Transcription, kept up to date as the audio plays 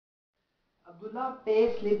Abdullah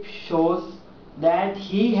pay slip shows that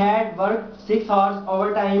he had worked 6 hours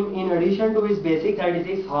overtime in addition to his basic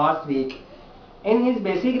 36 hours week. In his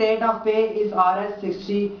basic rate of pay is Rs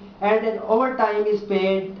 60 and an overtime is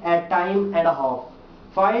paid at time and a half.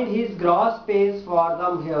 Find his gross pays for the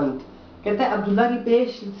month. कहते हैं अब्दुल्ला की pay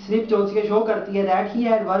slip जो उसके show करती है that he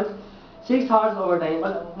had work 6 hours overtime,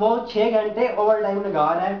 वो 6 घंटे overtime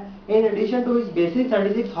लगा रहा है in addition to his basic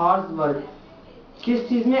 36 hours work. किस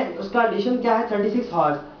चीज में उसका एडिशन क्या है? 36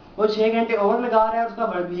 आवर्स। वो 6 घंटे ओवर लगा रहा है, उसका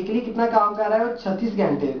वीकली कितना काम कर रहा है? वो 36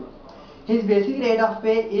 घंटे। हिज बेसिक रेट ऑफ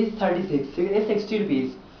पे इज 60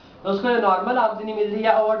 रुपीज। तो उसको नॉर्मल आमदनी मिल रही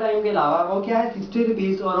है ओवर टाइम के अलावा, वो क्या है? 60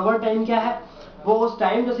 रुपीज। और ओवर टाइम क्या है? वो उस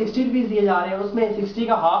टाइम जो 60 रुपीज दिए जा रहे हैं उसमें 60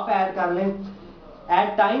 का हाफ ऐड कर लें,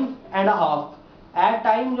 at time and half. At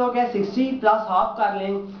time जो क्या 60 प्लस हाफ कर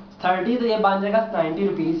लें 30, तो ये बन जाएगा 90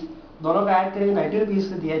 रुपीज। दोनों का ऐड करेंगे 90 रुपीज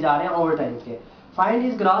दिए जा रहे हैं ओवर टाइम के। फाइंड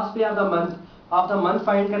इज ग्रॉस पे ऑफ द मंथ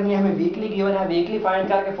फाइंड करनी है हमें। वीकली गिवन है, वीकली फाइंड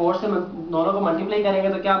करके 4 से दोनों को मल्टीप्लाई करेंगे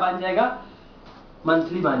तो क्या बन जाएगा?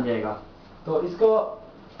 मंथली बन जाएगा। तो इसको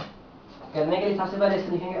करने के लिए सबसे पहले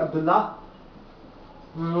इसे लिखेंगे Abdullah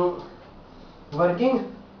working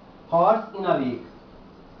horse in a week.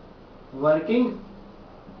 Working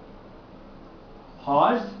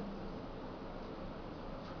horse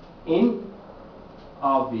in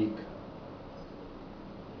a week.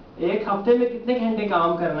 एक हफ्ते में कितने घंटे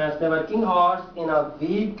काम करना है उसने? Working horse in a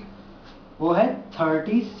week वो है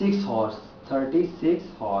 36 हॉर्स। 36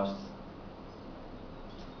 हॉर्स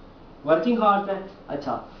वर्किंग हॉर्स है।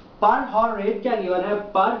 अच्छा, पर हॉर रेट क्या गिवन है?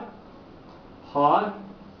 पर हॉर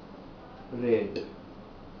रेट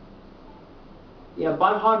या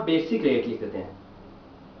पर हॉर बेसिक रेट लिख देते हैं।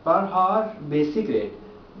 पर हॉर बेसिक रेट।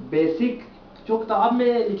 बेसिक जो किताब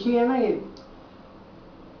में लिखी है ना ये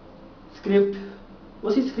स्क्रिप्ट,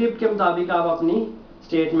 उसी स्क्रिप्ट के मुताबिक आप अपनी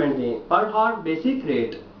स्टेटमेंट दें। पर हॉर बेसिक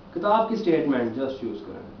रेट किताब की स्टेटमेंट जस्ट यूज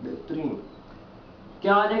करें। बेहतरीन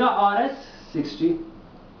क्या आ जाएगा? Rs 60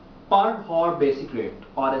 पर हॉर बेसिक रेट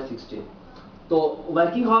Rs 60। तो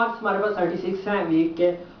वर्किंग हॉर्स हमारे पास 36 हैं वीक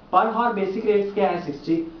के, पर हॉर बेसिक रेट्स क्या है?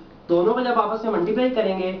 60। दोनों को जब आपस में मल्टीप्लाई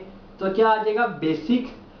करेंगे तो क्या आ जाएगा? बेसिक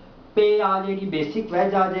पे आ जाएगी, बेसिक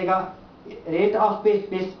वेज आ जाएगा। रेट ऑफ पे,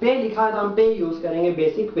 पे लिखा है तो हम पे यूज करेंगे।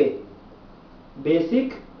 बेसिक पे,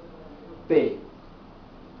 बेसिक पे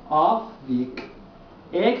ऑफ वीक।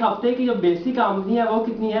 एक हफ्ते की जो बेसिक आमदनी है वो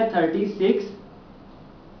कितनी है?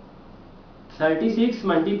 36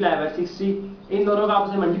 मल्टीप्लाई बाय 60। इन दोनों का आपस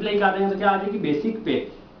में मल्टीप्लाई कर देंगे तो क्या आ जाएगी? बेसिक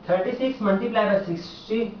पे। 36 multiply by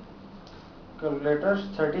 60 calculator.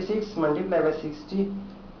 36 multiply by 60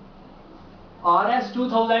 Rs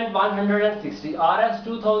 2160। Rs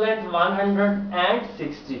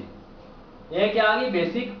 2160 ये क्या आ गई?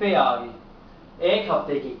 बेसिक पे आ गई एक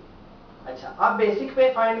हफ्ते की। अच्छा, अब बेसिक पे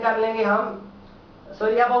फाइंड कर लेंगे हम।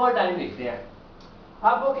 सॉरी, अब ओवर टाइम लिखते हैं।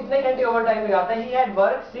 अब वो कितने घंटे ओवर टाइम लगाता है? He had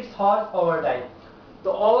work 6 horse over time.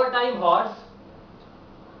 तो over time horse,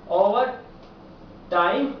 over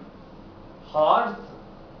time horse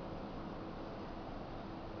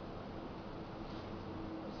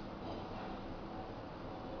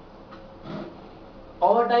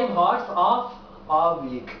over time horse of a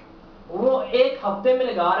week. वो एक हफ्ते में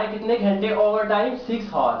लगा रहा है कितने घंटे ओवर टाइम?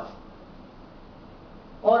 6 हॉर्स।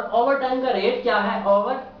 और ओवर टाइम का रेट क्या है?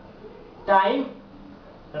 Over time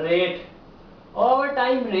rate. Over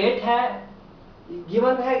time rate है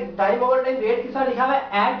गिवन है। टाइम ओवर टाइम रेट के साथ लिखा हुआ है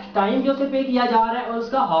एट टाइम जो उसे पे किया जा रहा है और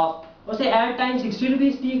उसका हाफ। उसे एट टाइम 60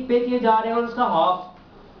 रुपीज पे किए जा रहे हैं और उसका हाफ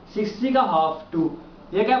 60 का हाफ 2।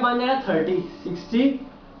 ये क्या बन जाएगा? 30। 60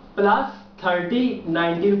 plus 30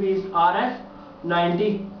 90 rupees. Rs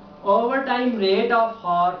 90। Over time rate of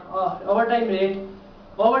horror, over time rate,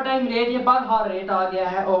 over time rate ये पर हॉर रेट आ गया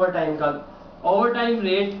है ओवर टाइम का। ओवर टाइम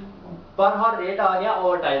रेट पर हॉर रेट आ गया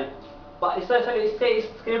ओवर टाइम। इससे इस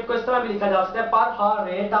स्क्रिप्ट को इस तरह भी लिखा जा सकता है, पर horror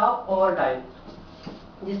rate of over time,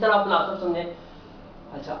 जिस तरह आप मुनासिब समझे।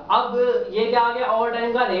 अच्छा, अब ये क्या आ गया? ओवर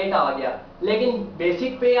टाइम का रेट आ गया। लेकिन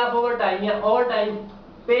बेसिक पे ऑफ ओवर टाइम या ओवर टाइम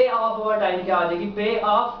पे ऑफ ओवर टाइम क्या आ जाएगी? पे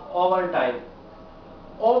of over time.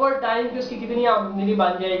 Over time की उसकी कितनी आमदनी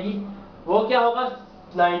बन जाएगी? वो क्या होगा?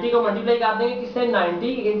 90 को मल्टीप्लाई कर देंगे किससे?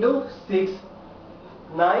 90 इंटू 6।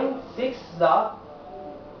 9 6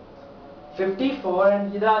 54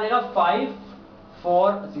 एंड इधर आ जाएगा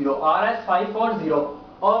 540। Rs 540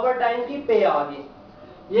 ओवर टाइम की पे आ गई।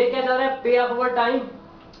 ये क्या जा रहा है? पे ऑफ ओवर टाइम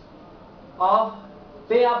ऑफ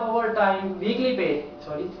पे ऑफ ओवर टाइम वीकली पे,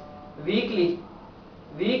 सॉरी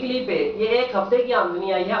वीकली पे। ये एक हफ्ते की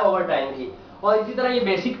आमदनी आई है ओवर टाइम की। और इसी तरह ये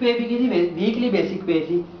बेसिक पे भी की थी, वीकली बेसिक पे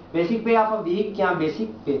थी। बेसिक पे ऑफ अ वीक या बेसिक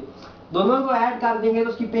पे, दोनों को ऐड कर देंगे तो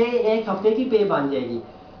उसकी पे एक हफ्ते की पे बन जाएगी।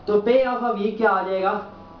 तो पे ऑफ अ वीक क्या आ जाएगा?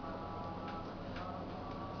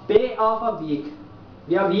 पे ऑफ अ वीक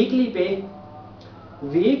या वीकली पे,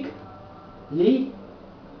 वीकली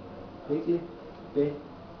वीकली पे,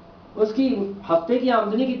 उसकी हफ्ते की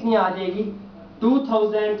आमदनी कितनी आ जाएगी?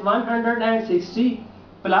 2160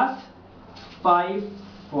 प्लस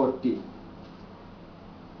 540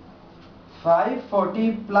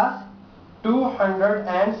 प्लस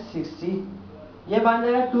 260, ये बन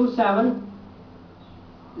जाएगा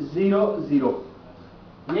 2700।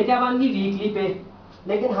 ये क्या बन गई? वीकली पे।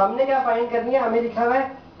 लेकिन हमने क्या फाइंड करनी है? हमें लिखा हुआ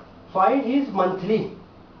है फाइंड हिज मंथली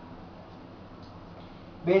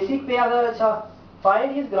बेसिक पे। अगर अच्छा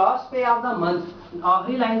फाइंड हिज ग्रॉस पे ऑफ द मंथ,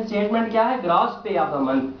 आखिरी लाइन स्टेटमेंट क्या है? ग्रॉस पे of the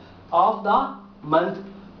month, of the month.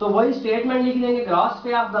 तो वही स्टेटमेंट लिख देंगे, ग्रॉस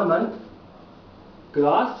पे ऑफ द मंथ।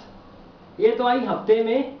 ग्रॉस ये तो आई हफ्ते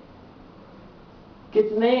में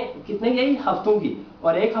कितने कितने गई? हफ्तों की।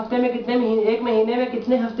 और एक हफ्ते में कितने महीने, एक महीने में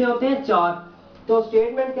कितने हफ्ते होते हैं? 4। तो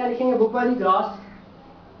स्टेटमेंट क्या लिखेंगे बुक वाली? ग्रॉस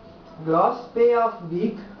पे ऑफ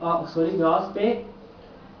वीक, सॉरी ग्रॉस पे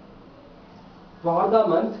for the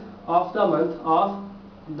month, of the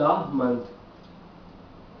month,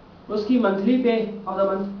 उसकी मंथली पे ऑफ द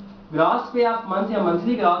मंथ, ग्रॉस पे ऑफ मंथ या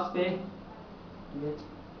मंथली ग्रॉस पे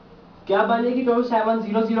क्या बनेगी?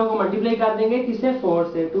 2700 को मल्टीप्लाई कर देंगे किससे? 4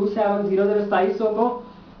 से। 2700 2700 को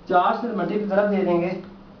 4 से मल्टीप्लाई तरफ दे देंगे,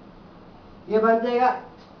 ये बन जाएगा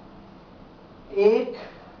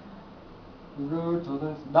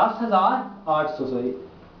 10,800, सॉरी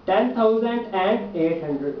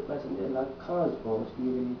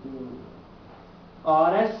 10,800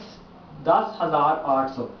 और एस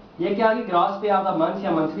 10,800। ये क्या आ गई? ग्रॉस पे ऑफ द मंथ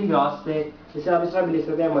या मंथली ग्रॉस पे, इसे आप इस तरह भी लिख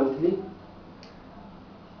सकते हैं, मंथली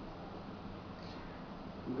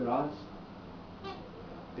ग्रॉस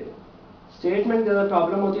पे। स्टेटमेंट की अगर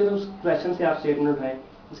प्रॉब्लम होती है तो उस क्वेश्चन से आप स्टेटमेंट उठाएं।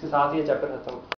 इसके साथ ये चैप्टर खत्म।